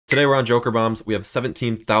Today we're on Joker Bombs. We have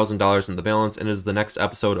 $17,000 in the balance, and it is the next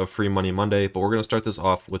episode of Free Money Monday. But we're gonna start this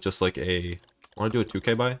off with just like a. Want to do a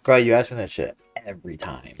 2K buy? Bro, you ask me that shit every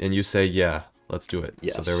time. And you say, yeah, let's do it.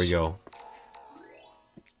 Yes. So there we go.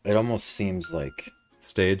 It almost seems like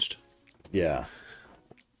Staged. yeah.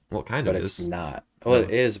 Well, kind but of it's is. not. Well, it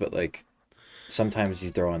is, but like sometimes you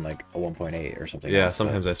throw in like a 1.8 or something. Yeah, else,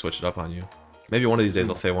 sometimes but... I switch it up on you. Maybe one of these days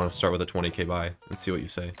I'll say I want to start with a 20K buy and see what you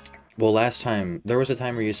say. Well, last time there was a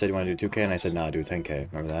time where you said you want to do 2K, and I said no, do 10K.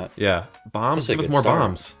 Remember that? Yeah, bombs. Give us more start.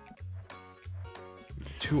 Bombs.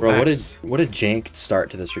 2X. Bro, what a jank start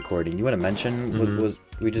to this recording. You want to mention what was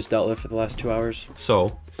we just dealt with for the last 2 hours?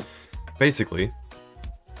 So, basically,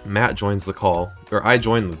 Matt joins the call, or I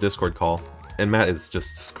join the Discord call, and Matt is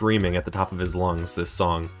just screaming at the top of his lungs this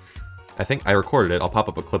song. I think I recorded it. I'll pop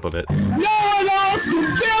up a clip of it. No one else can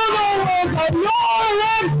feel the words of your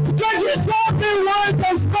lips. Get yourself in words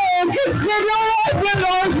of spoken. Live your life with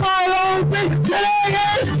those my own thing. Today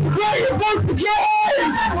is where you book the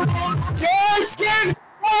kids. Your skin.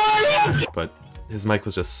 But his mic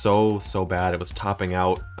was just so bad. It was topping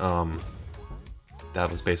out.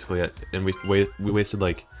 That was basically it. And we wasted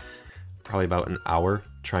like probably about an hour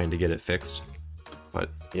trying to get it fixed.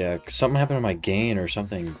 But yeah, something happened to my gain or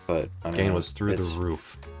something. But I don't gain know. was through the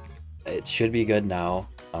roof. It should be good now.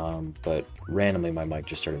 But randomly my mic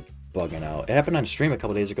just started bugging out. It happened on stream a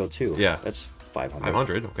couple days ago too. Yeah, that's 500.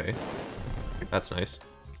 500. Okay, that's nice.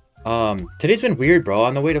 Today's been weird, bro.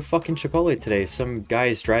 On the way to fucking Chipotle today, some guy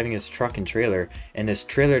is driving his truck and trailer, and this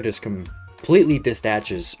trailer just completely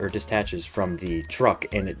detaches from the truck,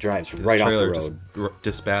 and it drives right off the road. Just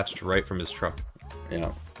dispatched right from his truck.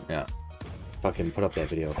 Yeah. Fucking put up that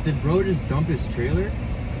video. Did bro just dump his trailer?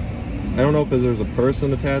 I don't know if there's a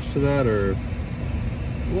person attached to that or...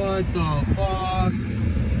 What the fuck?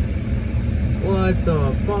 What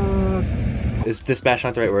the fuck? Is dispatch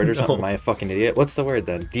not the right word or something? No. Am I a fucking idiot? What's the word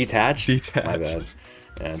then? Detached? Detached. My bad.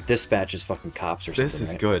 Yeah, dispatch is fucking cops or something. This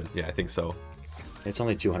is right? good. Yeah, I think so. It's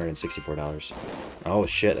only $264. Oh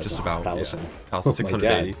shit, that's Just about 1,000. yeah.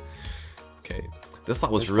 1,680. Okay. This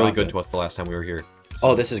lot was That's really profit. good to us the last time we were here. So,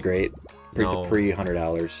 Oh, this is great. No. Pre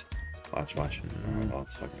 $100. Watch. Oh,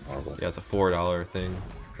 it's fucking horrible. yeah, it's a $4 thing.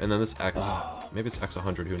 And then this X, maybe it's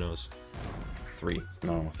X100, who knows? 3.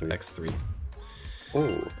 No, 3. X3. Oh.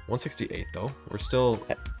 168 though. We're still...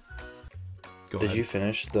 Go Did ahead. you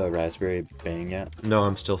finish the raspberry bang yet? No,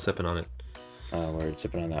 I'm still sipping on it. We're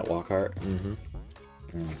sipping on that walk heart.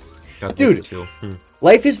 Got Dude. this too.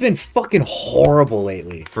 Life has been fucking horrible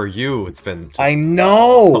lately. For you, it's been just I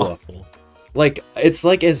know. awful. Like, it's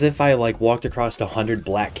like as if I like walked across 100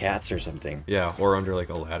 black cats or something. Yeah, or under like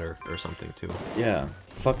a ladder or something too. Yeah.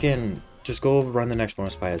 Fucking just go run the next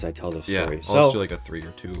bonus buy as I tell this Yeah, story. well, let's So do like a 3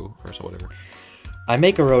 or 2 or so, whatever. I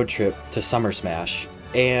make a road trip to Summer Smash,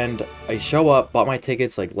 and I show up, bought my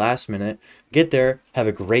tickets like last minute, get there, have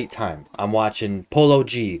a great time. I'm watching Polo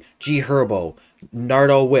G, G Herbo,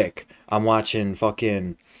 Nardo Wick. I'm watching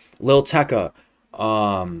fucking Lil Tecca,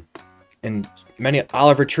 and many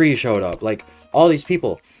Oliver Tree showed up, like all these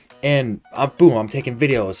people, and I'm taking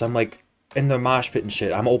videos. I'm like in the mosh pit and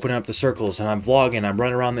shit. I'm opening up the circles and I'm vlogging. I'm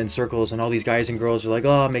running around in circles, and all these guys and girls are like,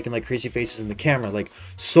 oh, I'm making like crazy faces in the camera. Like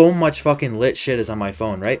so much fucking lit shit is on my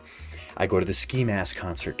phone, right? I go to the Ski Mask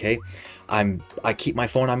concert, okay? I keep my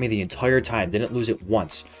phone on me the entire time, didn't lose it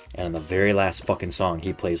once. And on the very last fucking song,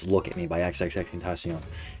 he plays Look at Me by XXXTentacion.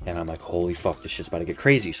 And I'm like, holy fuck, this shit's about to get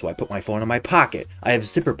crazy. So I put my phone in my pocket. I have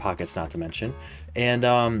zipper pockets, not to mention. And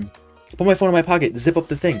put my phone in my pocket, zip up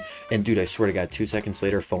the thing. And dude, I swear to God, 2 seconds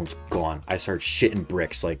later, phone's gone. I started shitting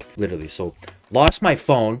bricks, like literally. So lost my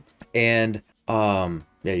phone, and yeah,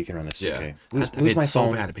 you can run this. Yeah. Okay. I Lose paid my so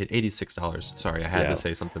phone. bad. I paid $86. Sorry, I had Yeah. to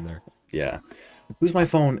say something there. Yeah. Lose my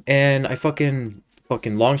phone, and I fucking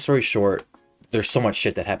long story short, there's so much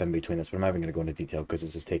shit that happened between this, but I'm not even gonna go into detail because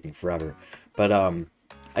this is taking forever. But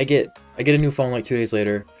I get a new phone like 2 days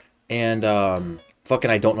later, and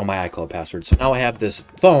fucking I don't know my iCloud password. So now I have this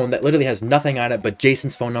phone that literally has nothing on it but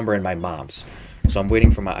Jason's phone number and my mom's. So I'm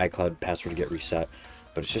waiting for my iCloud password to get reset.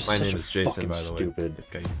 But it's just My such name a is Jason, fucking by the way. stupid.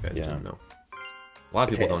 If you guys Yeah. didn't know. A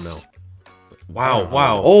lot of people don't know. Pissed. Wow,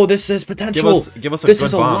 wow. Oh, this has potential. Give us a this good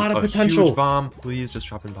has bomb. a lot of potential. Huge bomb. Please just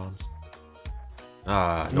drop in bombs. No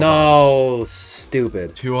bombs. No,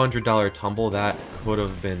 stupid. $200 tumble. That could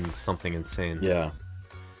have been something insane. Yeah.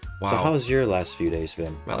 Wow. So how's your last few days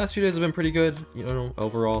been? My last few days have been pretty good. You know,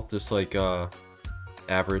 overall, just like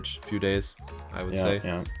average few days, I would say.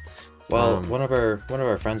 Yeah. Well, one of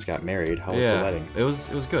our friends got married. How was the wedding? It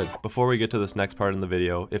was good. Before we get to this next part in the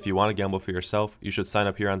video, if you want to gamble for yourself, you should sign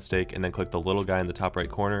up here on Stake and then click the little guy in the top right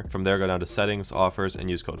corner. From there, go down to settings, offers, and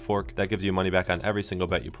use code FORK. That gives you money back on every single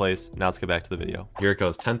bet you place. Now let's get back to the video. Here it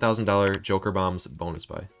goes. $10,000 Joker Bombs bonus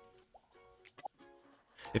buy.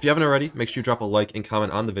 If you haven't already, make sure you drop a like and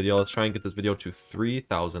comment on the video. Let's try and get this video to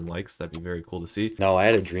 3,000 likes. That'd be very cool to see. No, I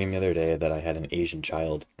had a dream the other day that I had an Asian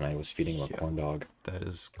child and I was feeding him a corn dog. That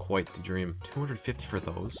is quite the dream. 250 for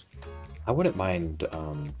those. I wouldn't mind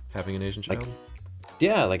having an Asian child.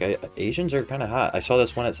 Yeah, like Asians are kind of hot. I saw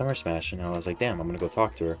this one at Summer Smash and I was like, damn, I'm gonna go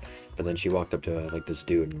talk to her. But then she walked up to like this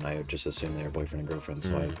dude and I just assumed they were boyfriend and girlfriend,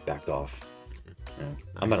 so I backed off. Yeah. Nice.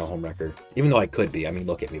 I'm not a homewrecker, even though I could be. I mean,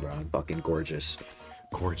 look at me, bro. I'm fucking gorgeous.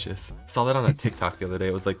 Gorgeous. Saw that on a TikTok the other day.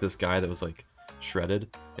 It was like this guy that was like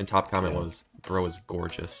shredded, and top comment was, "Bro is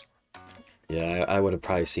gorgeous." Yeah, I would have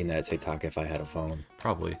probably seen that TikTok if I had a phone.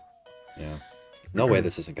 Probably. Yeah. No way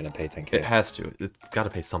this isn't gonna pay 10K. It has to. It gotta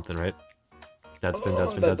pay something, right? Dead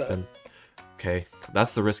spin. Okay,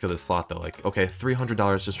 that's the risk of this slot though. Like, okay,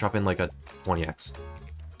 $300, just drop in like a 20x.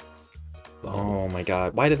 Oh my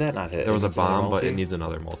god, why did that not hit? There was a bomb, but it needs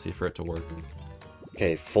another multi for it to work.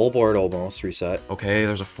 Okay, full board almost, reset. Okay,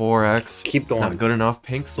 there's a 4x. Keep going. It's not good enough.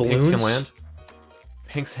 Pinks can land.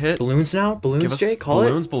 Pinks hit. Balloons now? Balloons, Jay? Call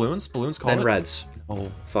balloons, it? Balloons, call it. Then reds. Oh,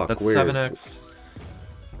 fuck. That's 7x.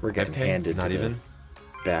 We're getting handed not to even.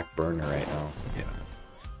 Back burner right now. Yeah.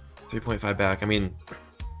 3.5 back. I mean,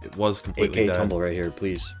 it was completely 8K dead. tumble right here,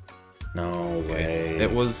 please. No way.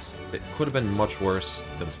 It could have been much worse.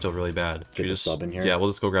 It was still really bad. Get the sub in here? Yeah, we'll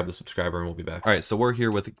just go grab the subscriber and we'll be back. All right, so we're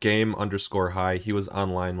here with game_high. He was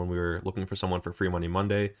online when we were looking for someone for Free Money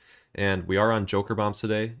Monday, and we are on Joker Bombs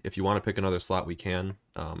today. If you want to pick another slot, we can,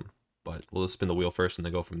 but we'll just spin the wheel first and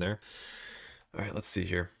then go from there. All right, let's see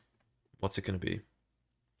here. What's it going to be?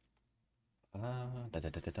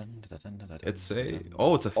 It's a 3.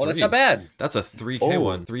 Oh, that's not bad. That's a 3K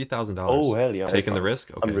one. $3,000. Oh, hell yeah. Taking the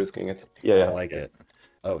risk? Okay. I'm risking it. Yeah. I like it.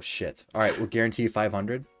 Oh, shit. All right, we'll guarantee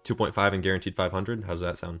 500. 2.5 and guaranteed 500. How does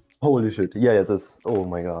that sound? Holy shit. Yeah, that's... Oh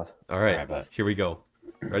my god. All right, here we go.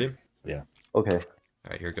 Ready? Yeah. Okay. All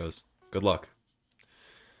right, here it goes. Good luck.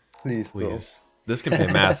 Please. This can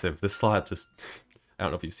pay massive. This slot just... I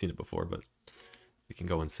don't know if you've seen it before, but it can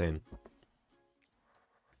go insane.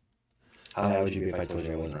 How mad would you be if I told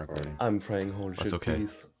you I wasn't recording? I'm trying. Holy That's shit, okay.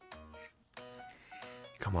 please.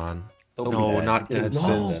 Come on. Don't No, be bad. not dead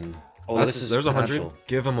spins. Oh, There's 100.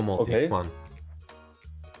 Give him a multi. Okay. Come on.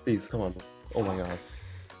 Please, come on. Oh my god.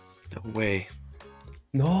 No way.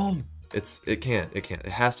 No. It can't. It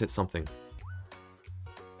has to hit something.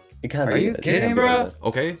 It can't Are be. you It kidding, can't be bro? that.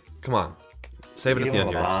 Okay, come on. Save it at Give the him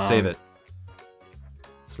end a here. bomb. Save it.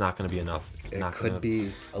 It's not going to be enough. It's It not could gonna...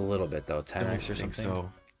 be a little bit, though. 10x or I something. think so.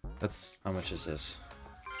 That's... How much is this?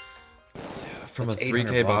 From That's a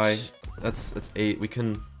 3K $800 buy, that's 8. We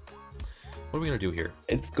can... What are we going to do here?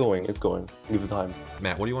 It's going. Give it time.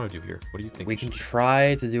 Matt, what do you want to do here? What do you think We can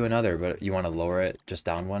try to do another, but you want to lower it just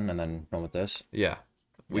down one and then run with this? Yeah.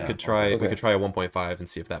 We Yeah, could try okay. we could try a 1.5 and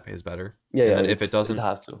see if that pays better. Yeah, and yeah. then if it doesn't, it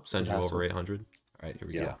has to. send It you has over to. 800. All right, here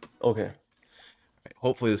we go. Yeah. Okay. All right,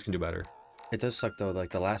 hopefully this can do better. It does suck, though. Like,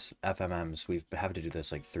 the last FMMs, we've had to do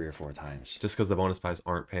this, like, 3 or 4 times. Just because the bonus buys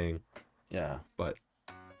aren't paying, Yeah. but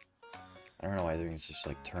I don't know why everything's just,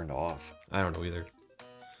 like, turned off. I don't know either.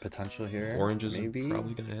 Potential here? Orange is maybe?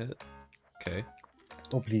 probably going to hit. Okay.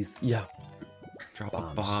 Oh, please. Yeah. Drop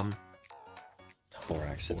Bombs. a bomb.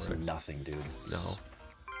 4x. It's 4x. nothing, dude.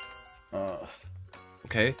 No.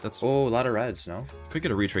 Okay, that's... Oh, a lot of reds, no? Could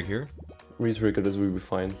get a retrig here. Retrigger this will be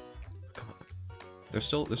fine. Come on. There's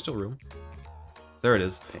still room. There it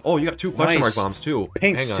is. Oh, you got 2 question mark Nice. bombs too.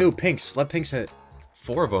 Pinks, Hang on. too. Pinks. Let pinks hit.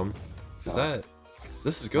 4 of them. Is that...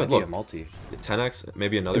 This is good. Might be Look. a multi. 10x,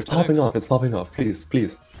 maybe another It's 10x. popping off. It's popping off. Please.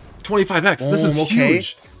 25x. This is okay.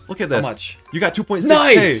 huge. Look at this. How much? You got 2.6k.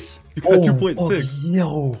 Nice! You got 2.6.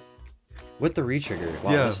 Yo. With the retrigger.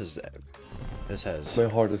 Wow, Yeah. This has... My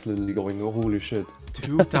heart is literally going. Oh, holy shit.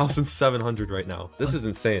 2,700 right now. This is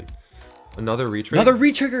insane. Another retrig. Another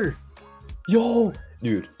retrigger! Yo.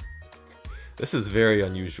 Dude. This is very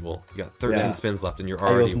unusual. You got 13 Yeah. spins left and you're I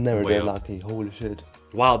already was never way that up. lucky. Holy shit.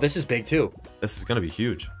 Wow, this is big, too. This is gonna be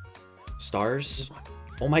huge. Stars?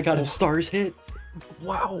 Oh my god, if stars hit!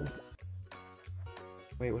 Wow.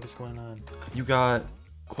 Wait, what is going on? You got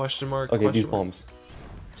question mark. Okay, question these mark? bombs.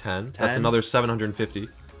 10. That's 10. another 750.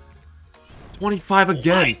 25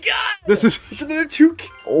 again. Oh my god! This is It's another 2...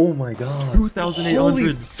 Oh my god. 2,800.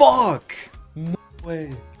 Holy fuck!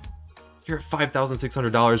 Way. You're at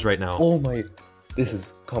 $5,600 right now. Oh my. This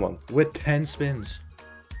is. Come on. With 10 spins.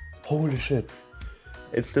 Holy shit.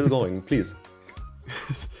 It's still going. Please.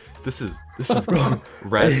 This is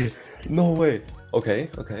Reds. No way. Okay.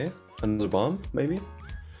 Another bomb, maybe.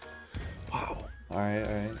 Wow. All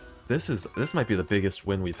right. This might be the biggest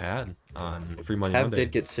win we've had on Free Money Have Monday.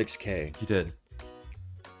 did get 6K. He did.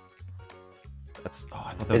 That's. Oh,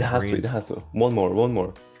 I thought that was It has to. It greens. has to. One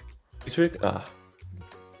more. Trick.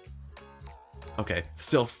 Okay,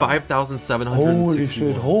 still 5,761. Holy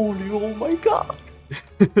shit! Oh my god!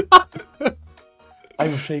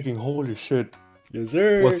 I'm shaking. Holy shit! Yes,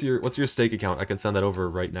 sir. What's your stake account? I can send that over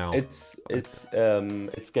right now. It's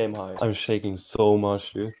game high. I'm shaking so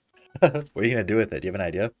much, dude. What are you gonna do with it? Do you have an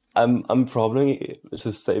idea? I'm probably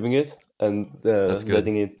just saving it and That's good.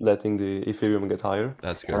 letting the Ethereum get higher.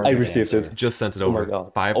 That's good. Perfect I received answer. it. Just sent it Oh my over.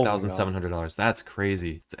 God. $5,700. That's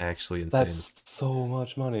crazy. It's actually insane. That's so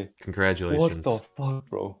much money. What Congratulations. the fuck,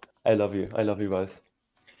 bro? I love you. I love you guys.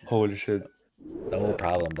 Holy shit. No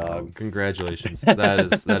problem, dog. Congratulations. That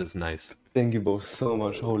is nice. Thank you both so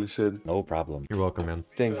much. Holy shit. No problem. You're welcome, man.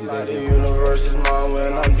 Thank you. The universe is mine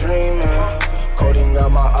when I'm dreaming. Coding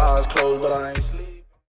got my eyes closed, but I ain't sleeping.